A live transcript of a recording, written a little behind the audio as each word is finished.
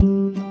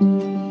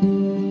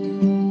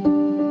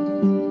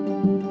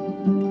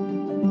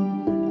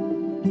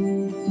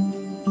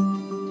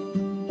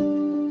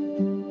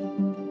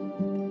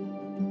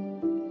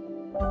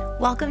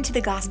Welcome to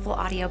the Gospel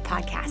Audio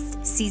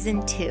Podcast,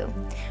 Season 2.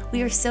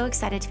 We are so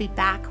excited to be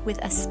back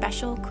with a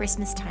special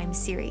Christmas time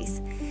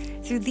series.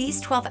 Through these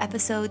 12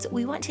 episodes,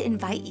 we want to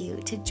invite you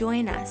to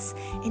join us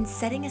in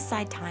setting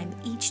aside time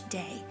each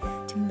day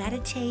to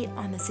meditate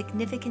on the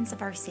significance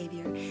of our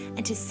Savior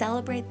and to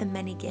celebrate the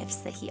many gifts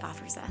that He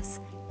offers us.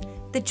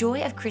 The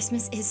joy of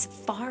Christmas is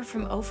far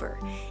from over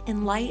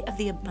in light of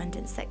the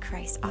abundance that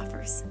Christ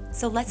offers.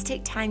 So let's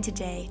take time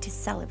today to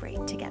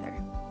celebrate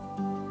together.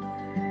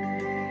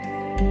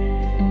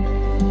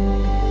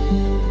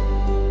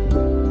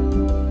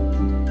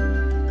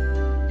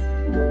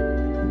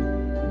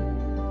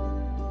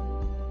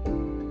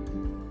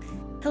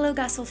 Hello,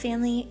 Gospel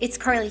family. It's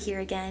Carly here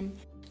again.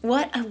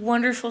 What a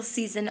wonderful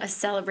season of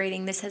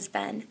celebrating this has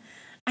been.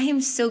 I am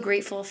so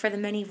grateful for the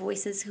many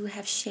voices who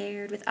have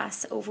shared with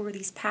us over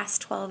these past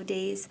 12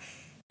 days,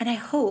 and I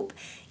hope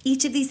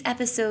each of these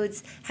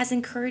episodes has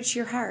encouraged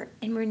your heart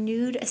and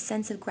renewed a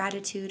sense of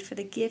gratitude for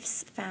the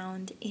gifts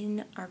found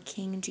in our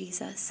King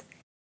Jesus.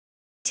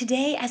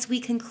 Today, as we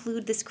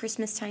conclude this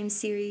Christmas time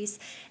series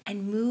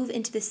and move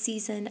into the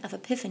season of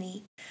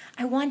Epiphany,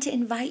 I want to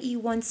invite you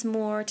once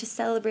more to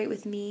celebrate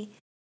with me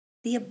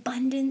the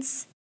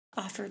abundance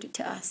offered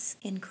to us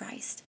in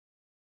Christ.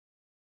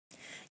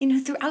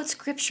 Throughout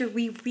Scripture,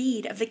 we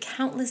read of the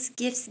countless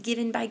gifts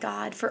given by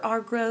God for our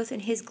growth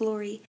in His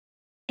glory.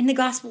 In the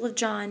Gospel of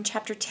John,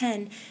 chapter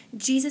 10,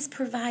 Jesus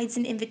provides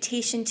an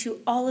invitation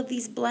to all of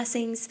these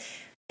blessings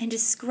and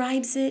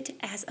describes it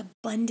as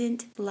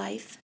abundant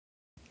life.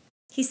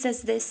 He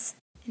says this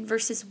in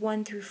verses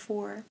 1 through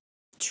 4.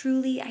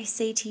 Truly I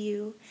say to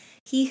you,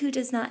 he who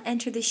does not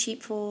enter the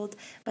sheepfold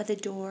by the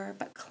door,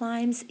 but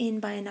climbs in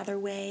by another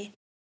way,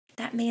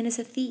 that man is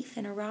a thief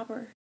and a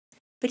robber.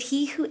 But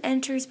he who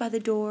enters by the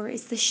door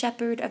is the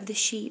shepherd of the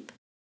sheep.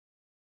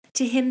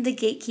 To him the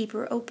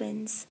gatekeeper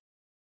opens,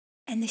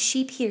 and the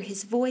sheep hear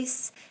his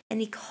voice, and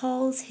he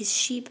calls his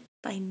sheep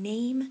by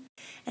name,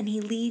 and he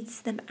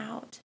leads them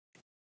out.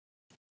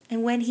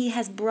 And when he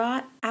has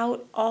brought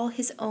out all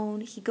his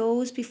own, he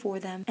goes before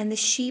them, and the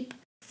sheep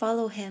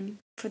follow him,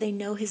 for they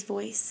know his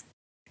voice.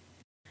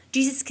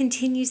 Jesus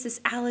continues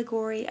this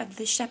allegory of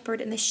the shepherd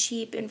and the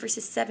sheep in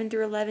verses 7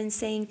 through 11,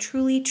 saying,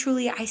 Truly,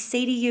 truly, I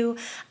say to you,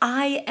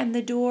 I am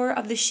the door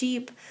of the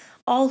sheep.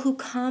 All who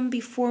come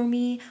before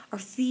me are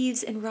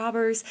thieves and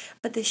robbers,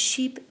 but the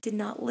sheep did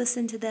not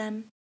listen to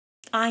them.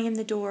 I am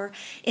the door.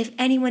 If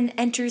anyone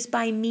enters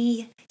by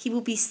me, he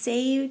will be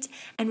saved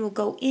and will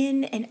go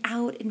in and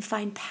out and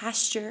find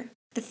pasture.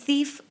 The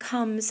thief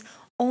comes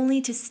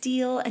only to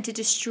steal and to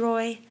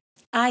destroy.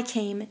 I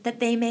came that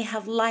they may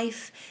have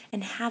life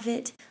and have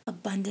it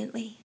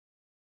abundantly.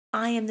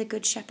 I am the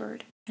good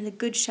shepherd, and the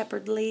good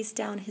shepherd lays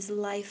down his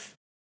life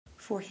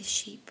for his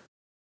sheep.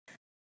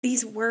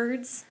 These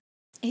words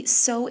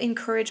so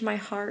encourage my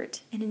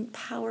heart and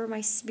empower my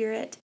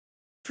spirit.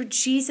 For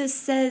Jesus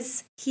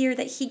says here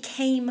that he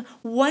came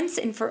once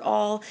and for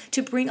all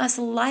to bring us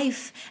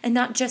life, and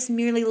not just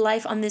merely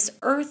life on this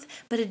earth,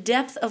 but a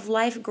depth of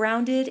life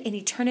grounded in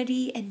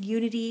eternity and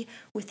unity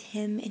with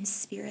him in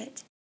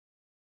spirit.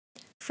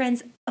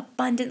 Friends,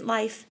 abundant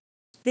life,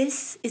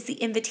 this is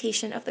the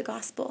invitation of the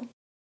gospel.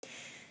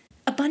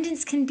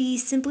 Abundance can be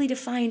simply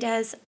defined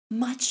as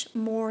much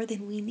more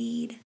than we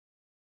need.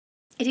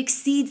 It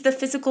exceeds the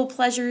physical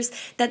pleasures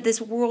that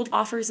this world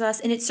offers us,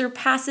 and it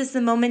surpasses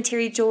the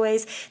momentary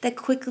joys that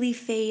quickly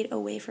fade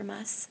away from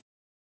us.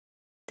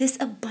 This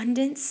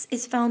abundance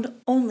is found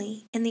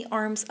only in the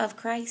arms of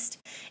Christ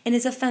and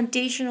is a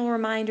foundational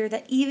reminder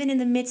that even in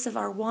the midst of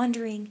our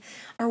wandering,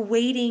 our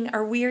waiting,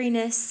 our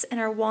weariness, and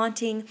our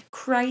wanting,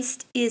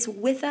 Christ is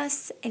with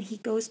us and he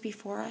goes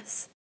before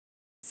us.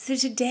 So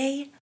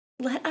today,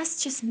 let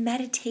us just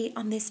meditate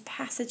on this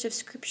passage of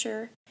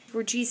Scripture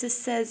where Jesus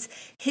says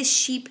his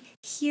sheep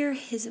hear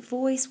his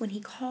voice when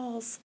he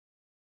calls,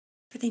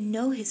 for they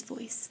know his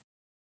voice.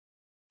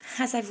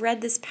 As I've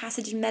read this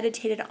passage and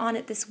meditated on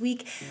it this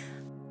week,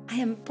 I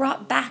am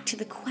brought back to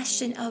the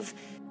question of,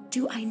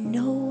 do I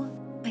know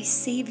my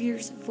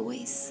Savior's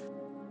voice?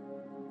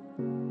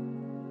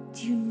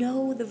 Do you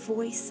know the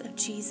voice of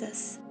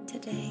Jesus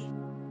today?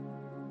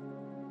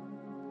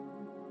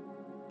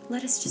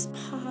 Let us just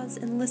pause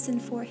and listen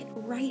for it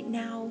right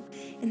now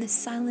in the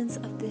silence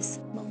of this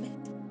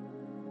moment.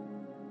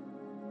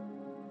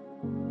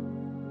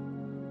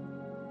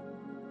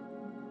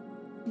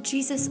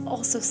 Jesus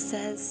also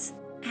says,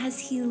 as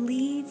he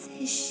leads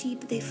his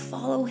sheep, they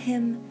follow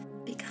him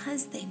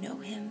because they know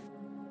him.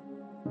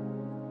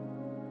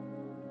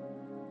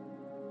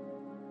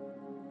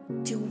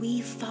 Do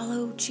we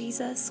follow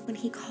Jesus when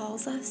he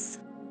calls us?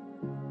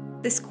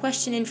 This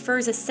question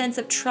infers a sense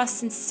of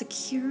trust and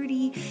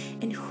security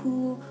in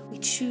who we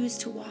choose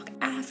to walk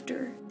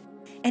after.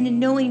 And in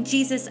knowing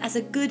Jesus as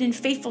a good and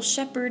faithful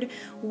shepherd,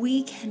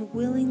 we can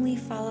willingly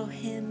follow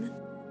him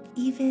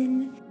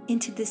even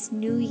into this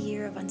new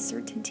year of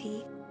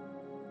uncertainty,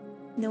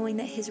 knowing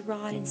that his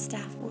rod and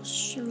staff will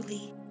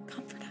surely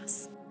comfort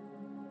us.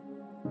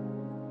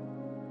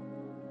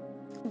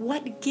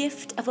 What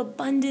gift of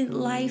abundant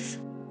life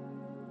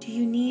do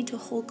you need to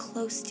hold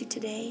close to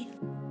today?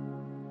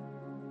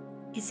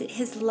 Is it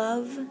His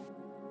love?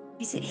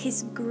 Is it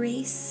His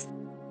grace?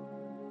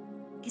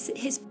 Is it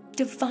His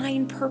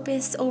divine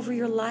purpose over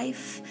your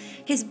life?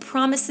 His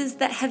promises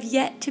that have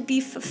yet to be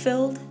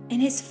fulfilled?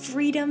 And His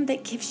freedom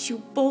that gives you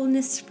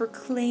boldness to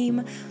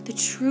proclaim the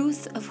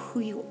truth of who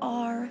you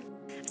are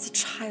as a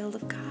child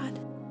of God?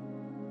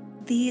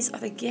 These are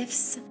the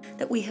gifts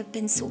that we have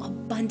been so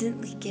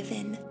abundantly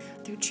given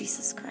through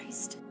Jesus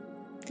Christ.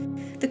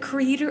 The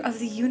Creator of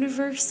the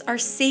universe, our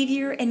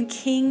Savior and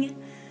King,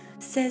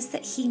 says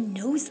that He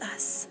knows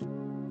us.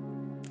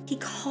 He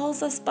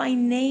calls us by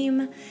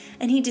name,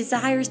 and He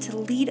desires to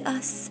lead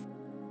us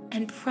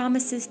and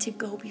promises to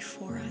go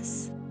before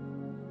us.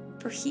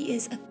 For He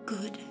is a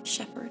good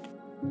shepherd.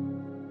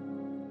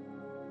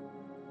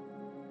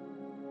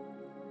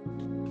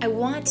 I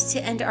want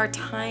to end our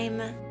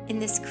time in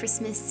this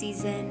Christmas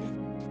season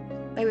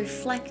by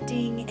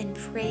reflecting and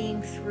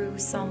praying through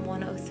Psalm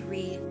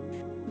 103,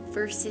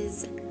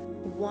 verses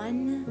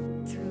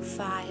 1 through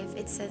 5.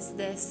 It says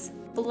this: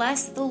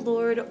 "Bless the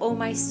Lord, O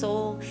my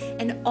soul,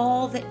 and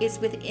all that is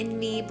within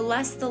me.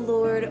 Bless the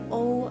Lord,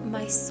 O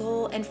my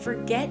soul, and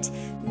forget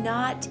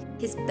not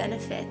His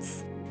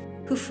benefits,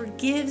 who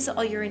forgives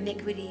all your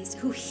iniquities,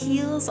 who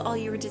heals all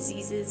your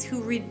diseases,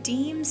 who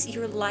redeems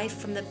your life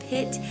from the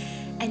pit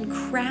and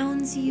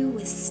crowns you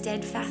with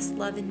steadfast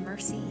love and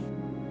mercy,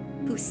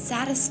 who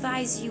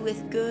satisfies you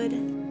with good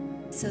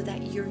so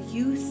that your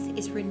youth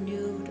is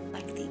renewed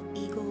like the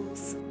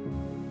eagles."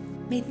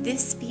 May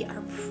this be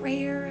our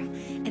prayer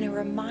and a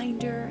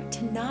reminder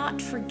to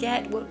not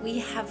forget what we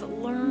have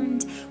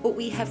learned, what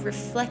we have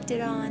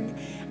reflected on,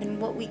 and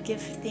what we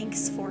give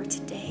thanks for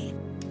today.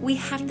 We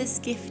have this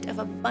gift of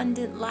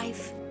abundant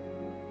life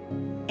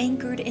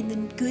anchored in the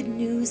good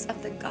news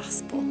of the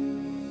gospel.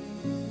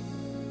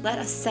 Let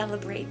us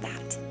celebrate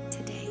that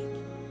today.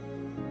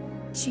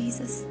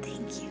 Jesus,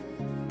 thank you.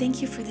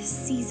 Thank you for this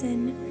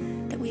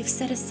season that we have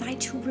set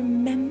aside to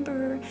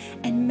remember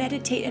and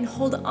meditate and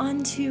hold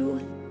on to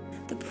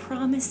the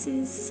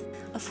promises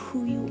of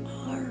who you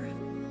are.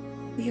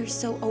 We are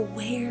so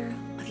aware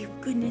of your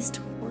goodness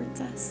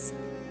towards us.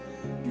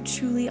 You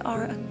truly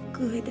are a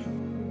good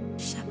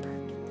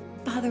shepherd.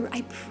 Father,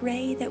 I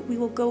pray that we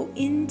will go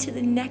into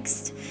the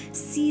next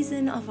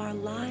season of our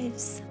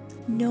lives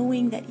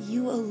knowing that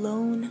you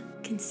alone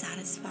can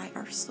satisfy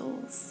our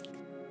souls.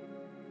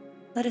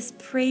 Let us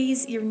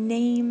praise your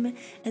name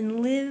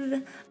and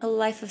live a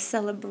life of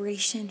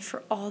celebration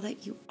for all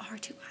that you are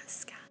to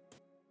us, God.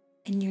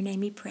 In your name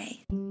we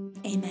pray.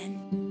 Amen.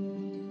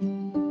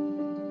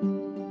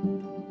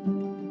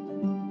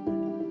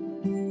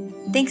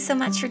 Thanks so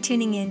much for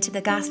tuning in to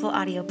the Gospel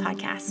Audio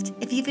Podcast.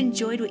 If you've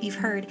enjoyed what you've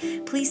heard,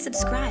 please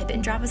subscribe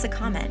and drop us a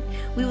comment.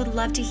 We would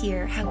love to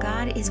hear how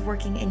God is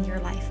working in your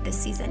life this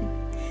season.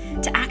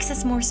 To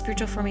access more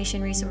spiritual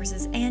formation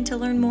resources and to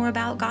learn more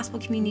about Gospel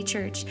Community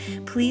Church,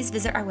 please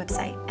visit our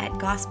website at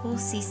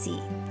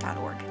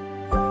gospelcc.org.